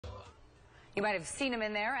You might have seen him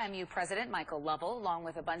in there, MU President Michael Lovell, along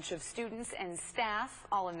with a bunch of students and staff,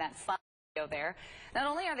 all in that fun video there. Not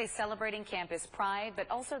only are they celebrating campus pride,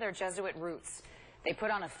 but also their Jesuit roots. They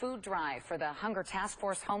put on a food drive for the Hunger Task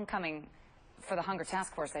Force homecoming.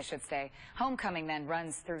 Homecoming then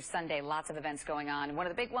runs through Sunday. Lots of events going on. One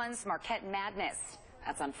of the big ones, Marquette Madness.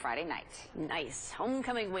 That's on Friday night. Nice.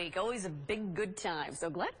 Homecoming week, always a big good time. So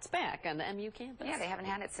glad it's back on the MU campus. Yeah, they haven't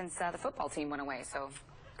had it since the football team went away, so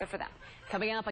good for them. Coming up.